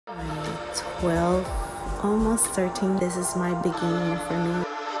12, almost 13. This is my beginning for me.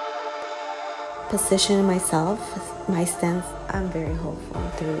 Positioning myself, my stance, I'm very hopeful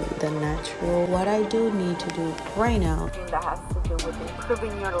through the natural. What I do need to do right now that has to do with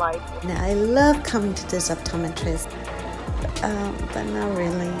improving your life. And I love coming to this optometrist, but not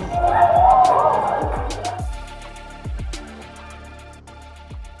really.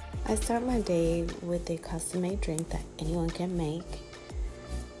 I start my day with a custom-made drink that anyone can make.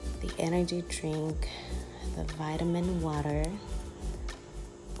 The energy drink, the vitamin water,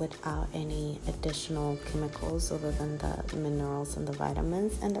 without any additional chemicals other than the minerals and the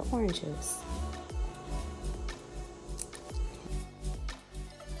vitamins, and the orange juice.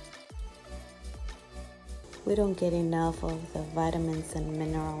 We don't get enough of the vitamins and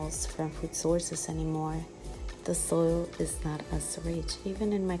minerals from food sources anymore. The soil is not as rich.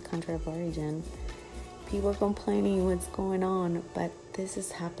 Even in my country of origin, people are complaining what's going on, but this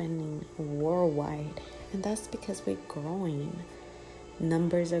is happening worldwide. And that's because we're growing.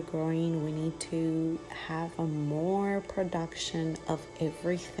 Numbers are growing. We need to have a more production of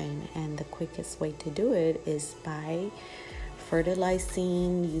everything. And the quickest way to do it is by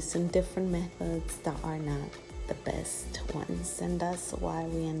fertilizing, using different methods that are not the best ones. And that's why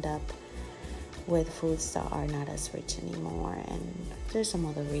we end up with foods that are not as rich anymore. And there's some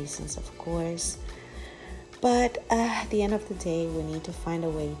other reasons, of course. But at the end of the day, we need to find a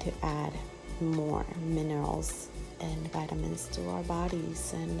way to add more minerals and vitamins to our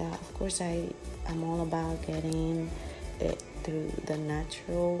bodies. And of course, I'm all about getting it through the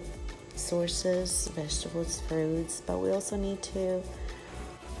natural sources, vegetables, fruits, but we also need to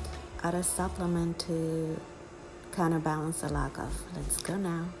add a supplement to kind of balance the lack of. Let's go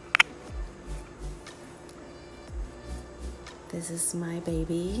now. This is my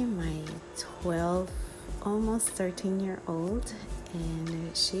baby, my 12, almost 13-year-old,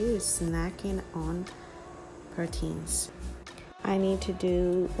 and she is snacking on proteins. I need to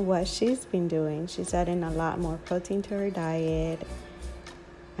do what she's been doing. She's adding a lot more protein to her diet.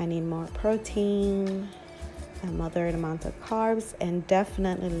 I need more protein, a moderate amount of carbs, and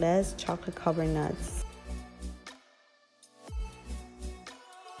definitely less chocolate-covered nuts.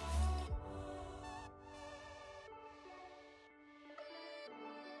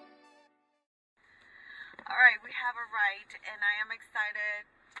 Alright, we have a ride, and I am excited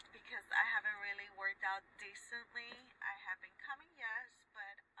because I haven't really worked out decently. I have been coming, yes,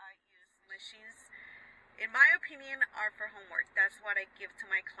 but I use machines, in my opinion, are for homework. That's what I give to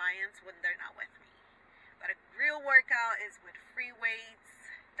my clients when they're not with me. But a real workout is with free weights,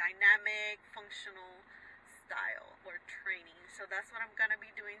 dynamic, functional style or training. So that's what I'm going to be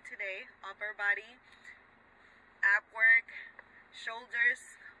doing today. Upper body, ab work, shoulders,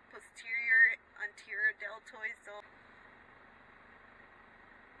 posterior, anterior deltoid. So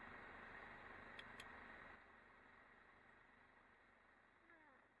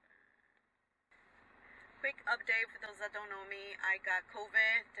quick update for those that don't know me, I got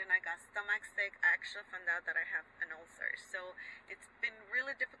COVID, then I got stomach sick. I actually found out that I have an ulcer. So it's been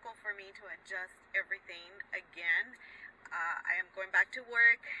really difficult for me to adjust everything again. I am going back to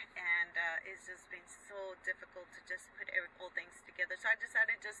work, and it's just been so difficult to just put all things together. So I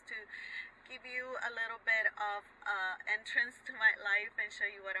decided just to give you a little bit of entrance to my life and show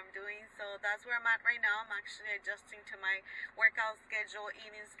you what I'm doing. So that's where I'm at right now. I'm actually adjusting to my workout schedule,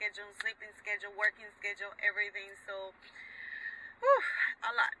 eating schedule, sleeping schedule, working schedule, everything. So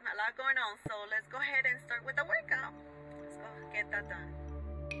a lot going on. So let's go ahead and start with the workout. Let's go get that done.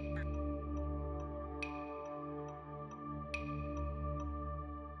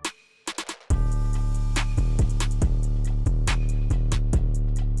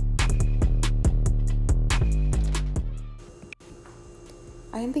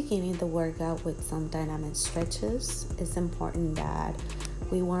 I am beginning the workout with some dynamic stretches. It's important that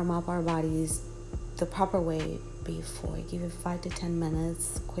we warm up our bodies the proper way before. Give it 5 to 10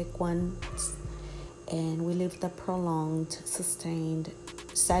 minutes, quick ones, and we leave the prolonged, sustained,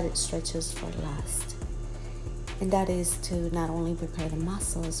 static stretches for last. And that is to not only prepare the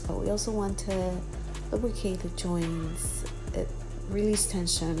muscles, but we also want to lubricate the joints, release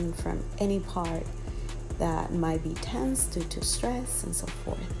tension from any part that might be tense due to stress and so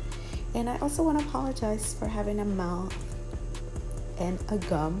forth. And I also want to apologize for having a mouth and a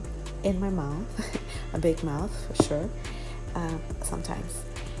gum in my mouth, a big mouth for sure, sometimes.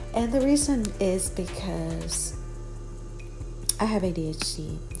 And the reason is because I have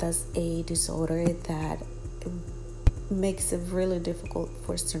ADHD. That's a disorder that makes it really difficult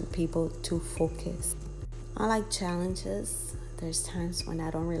for certain people to focus. I like challenges. There's times when I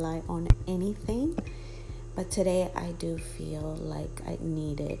don't rely on anything But today I do feel like I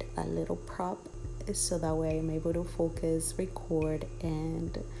needed a little prop so that way I'm able to focus, record,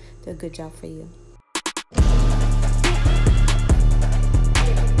 and do a good job for you.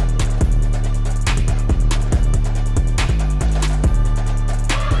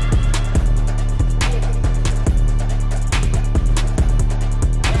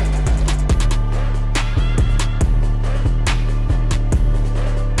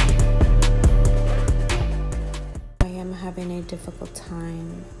 Having a difficult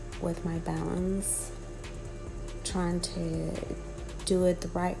time with my balance, trying to do it the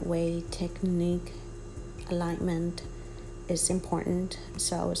right way. Technique, alignment is important,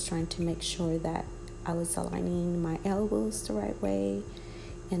 so I was trying to make sure that I was aligning my elbows the right way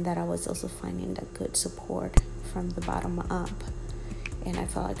and that I was also finding that good support from the bottom up, and I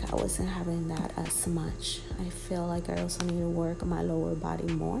felt like I wasn't having that as much. I feel like I also need to work on my lower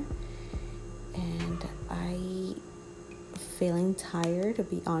body more, and I feeling tired, to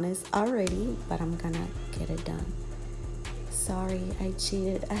be honest, already, but I'm gonna get it done. Sorry, I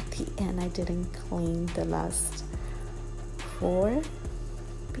cheated at the end. I didn't clean the last 4.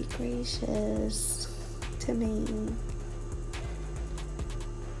 Be gracious to me.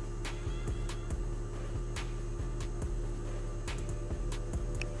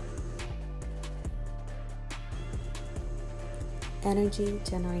 Energy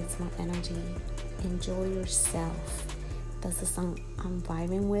generates more energy. Enjoy yourself. That's the song I'm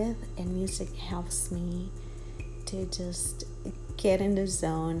vibing with, and music helps me to just get in the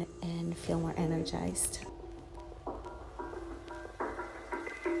zone and feel more energized.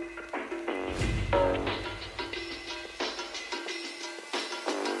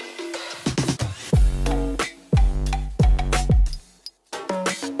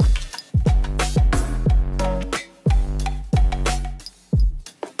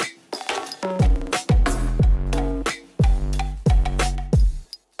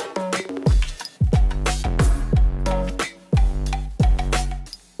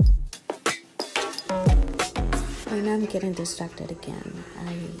 I'm getting distracted again.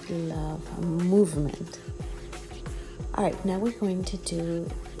 I love movement. Alright, now we're going to do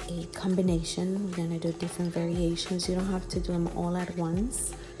a combination. We're going to do different variations. You don't have to do them all at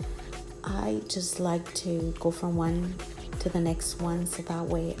once. I just like to go from one to the next one so that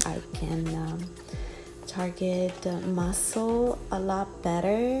way I can target the muscle a lot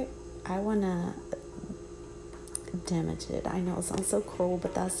better. I want to damage it. I know it sounds so cruel,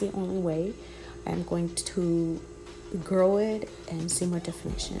 but that's the only way I'm going to grow it and see more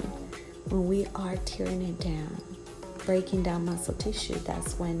definition. When we are tearing it down, breaking down muscle tissue,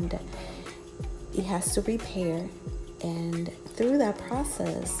 that's when it has to repair, and through that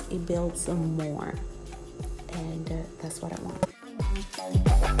process it builds some more, and that's what I want.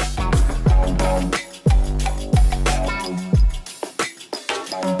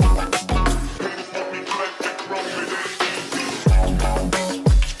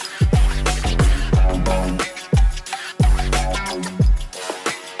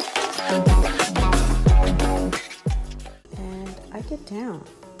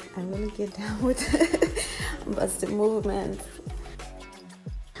 I really get down with busted movements.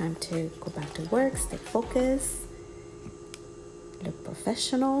 Time to go back to work, stay focused, look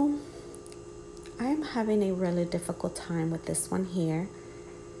professional. I'm having a really difficult time with this one here.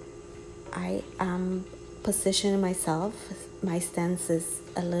 I am positioning myself. My stance is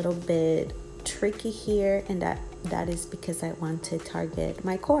a little bit tricky here, and that is because I want to target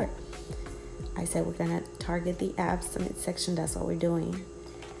my core. I said we're gonna target the abs, the midsection. That's what we're doing.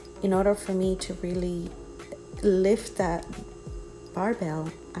 In order for me to really lift that barbell,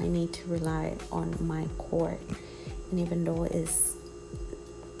 I need to rely on my core. And even though it's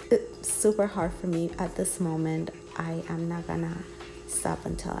super hard for me at this moment, I am not gonna stop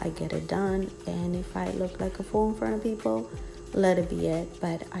until I get it done. And if I look like a fool in front of people, let it be it.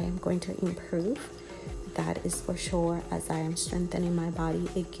 But I am going to improve. That is for sure, as I am strengthening my body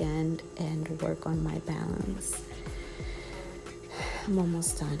again and work on my balance. I'm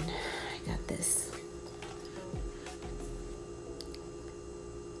almost done. I got this.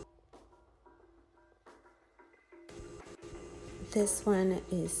 This one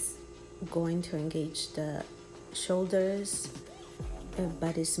is going to engage the shoulders,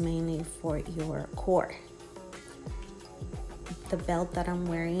 but it's mainly for your core. The belt that I'm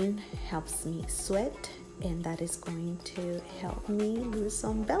wearing helps me sweat, and that is going to help me lose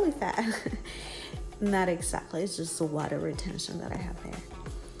some belly fat. Not exactly, it's just the water retention that I have there.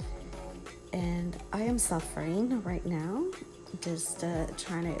 And I am suffering right now, just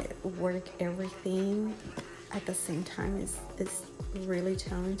trying to work everything at the same time is really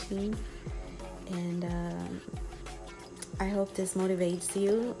challenging. and I hope this motivates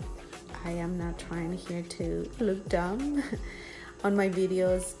you. I am not trying here to look dumb on my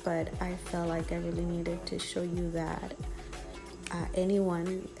videos, but I felt like I really needed to show you that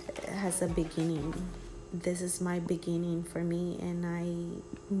anyone has a beginning. This is my beginning for me, and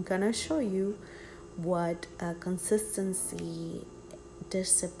I'm gonna show you what consistency,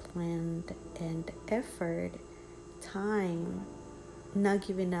 discipline, and effort, time, not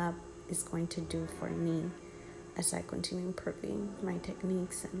giving up is going to do for me as I continue improving my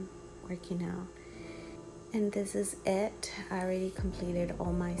techniques and working out. And this is it. I already completed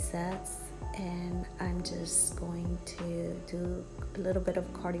all my sets, and I'm just going to do a little bit of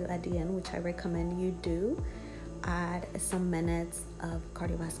cardio at the end, which I recommend you do. Add some minutes of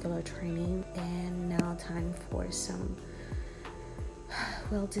cardiovascular training. And now time for some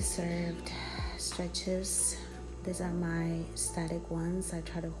well-deserved stretches. These are my static ones. I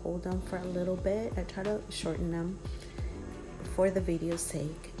try to hold them for a little bit. I try to shorten them for the video's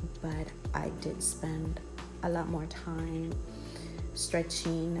sake, but I did spend a lot more time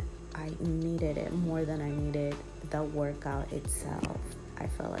stretching. I needed it more than I needed the workout itself. I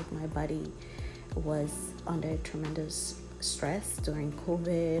felt like my body was under tremendous stress during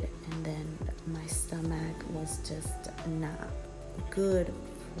COVID, and then my stomach was just not good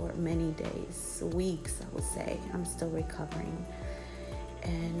for many days, weeks, I would say. I'm still recovering,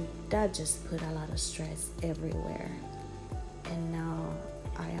 and that just put a lot of stress everywhere. And now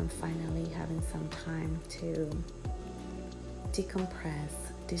I am finally having some time to decompress,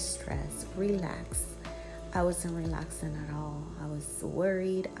 distress, relax. I wasn't relaxing at all. I was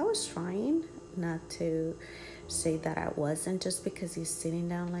worried. I was trying not to say that I wasn't. Just because you're sitting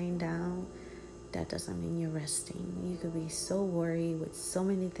down, laying down, that doesn't mean you're resting. You could be so worried with so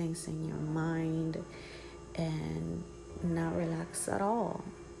many things in your mind and not relax at all.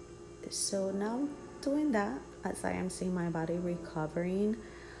 So now I'm doing that. As I am seeing my body recovering,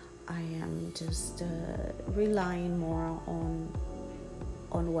 I am just relying more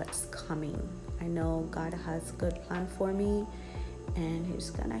on what's coming. I know God has a good plan for me, and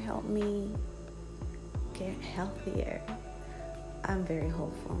He's gonna help me get healthier. I'm very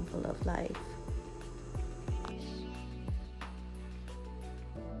hopeful and full of life.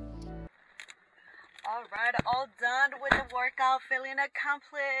 All right, all done with the workout, feeling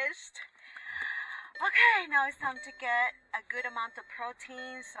accomplished. Okay, now it's time to get a good amount of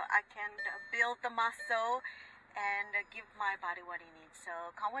protein so I can build the muscle and give my body what it needs. So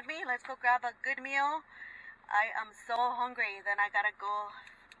come with me, let's go grab a good meal. I am so hungry. Then I gotta go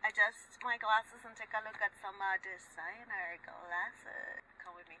adjust my glasses and take a look at some designer glasses.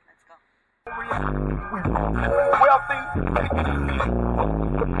 Come with me, let's go.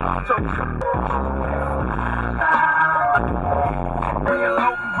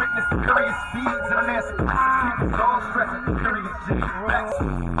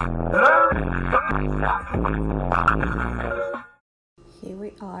 Here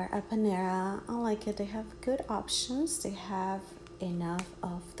we are at Panera. I like it. They have good options. They have enough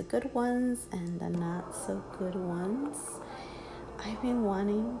of the good ones and the not so good ones. I've been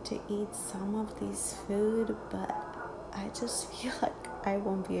wanting to eat some of these food, but I just feel like I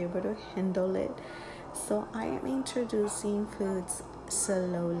won't be able to handle it. So I am introducing foods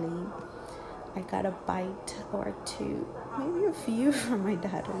slowly. I got a bite or two, maybe a few from my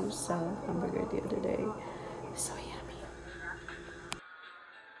daughter's hamburger the other day. So yummy.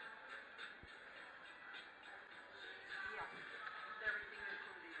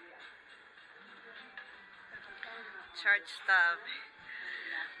 Church stuff.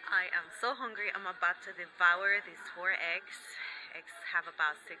 I am so hungry. I'm about to devour these 4 eggs. Eggs have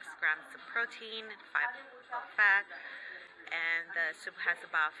about 6 grams of protein, 5 of fat, and the soup has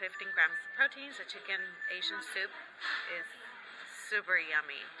about 15 grams of protein. So chicken Asian soup is super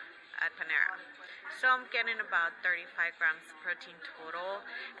yummy at Panera. So I'm getting about 35 grams of protein total,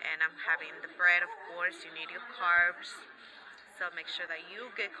 and I'm having the bread. Of course, you need your carbs. So make sure that you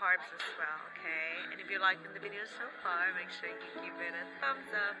get carbs as well, okay? And if you're liking the video so far, make sure you give it a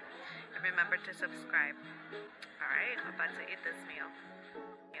thumbs up. And remember to subscribe. Alright, I'm about to eat this meal.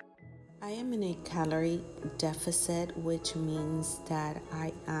 Yep. I am in a calorie deficit, which means that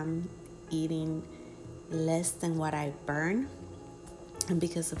I am eating less than what I burn. And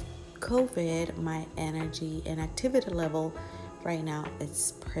because of COVID, my energy and activity level right now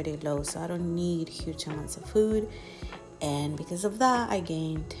is pretty low. So I don't need huge amounts of food. And because of that, I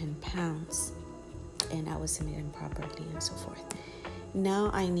gained 10 pounds and I wasn't eating properly and so forth. Now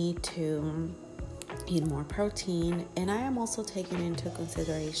I need to eat more protein, and I am also taking into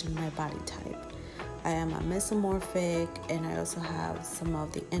consideration my body type. I am a mesomorphic, and I also have some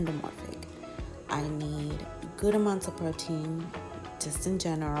of the endomorphic. I need good amounts of protein just in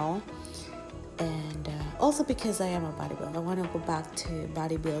general, and also because I am a bodybuilder. I want to go back to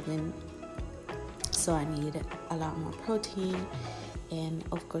bodybuilding, so I need a lot more protein, and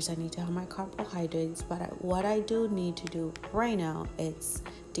of course I need to have my carbohydrates. But what I do need to do right now is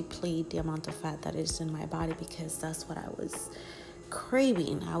deplete the amount of fat that is in my body, because that's what I was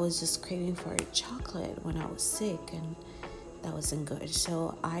craving. I was just craving for chocolate when I was sick, and that wasn't good.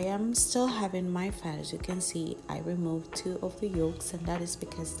 So I am still having my fat. As you can see, I removed 2 of the yolks, and that is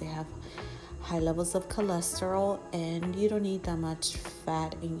because they have high levels of cholesterol, and you don't need that much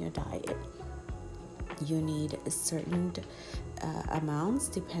fat in your diet. You need certain amounts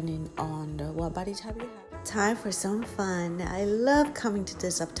depending on what body type you have. Time for some fun. I love coming to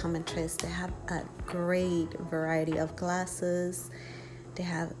this optometrist. They have a great variety of glasses. They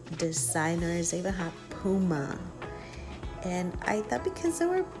have designers. They even have Puma. And I thought because they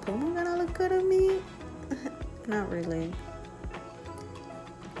were Puma gonna look good on me. Not really.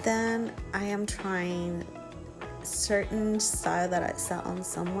 Then I am trying certain style that I saw on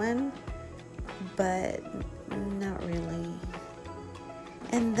someone, but not really.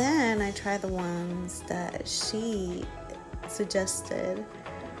 And then I tried the ones that she suggested,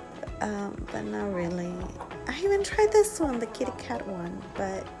 but not really. I even tried this one, the kitty cat one,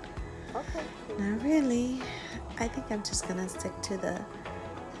 but not really. I think I'm just gonna stick to the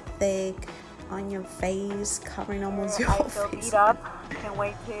thick on your face, covering almost your whole face. I feel beat up. Can't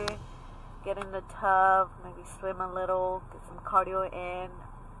wait to get in the tub, maybe swim a little, get some cardio in.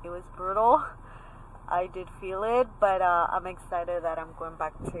 It was brutal. I did feel it, but I'm excited that I'm going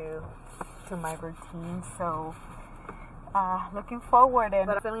back to my routine. So looking forward, and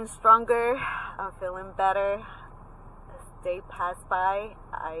I'm feeling stronger. I'm feeling better. As day passed by,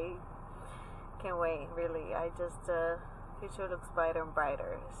 I can't wait, really. I just future looks brighter and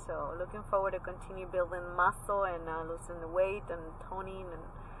brighter. So looking forward to continue building muscle and losing the weight and toning and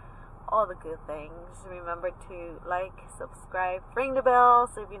all the good things. Remember to like, subscribe, ring the bell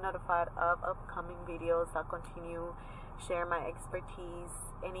so you'll be notified of upcoming videos. I'll continue share my expertise,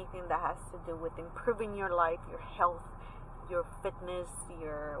 anything that has to do with improving your life, your health, your fitness,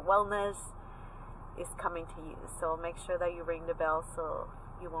 your wellness is coming to you. So make sure that you ring the bell so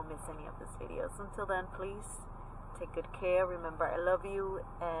you won't miss any of these videos. Until then, please take good care. Remember, I love you,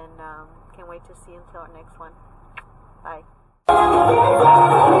 and can't wait to see you until our next one. Bye.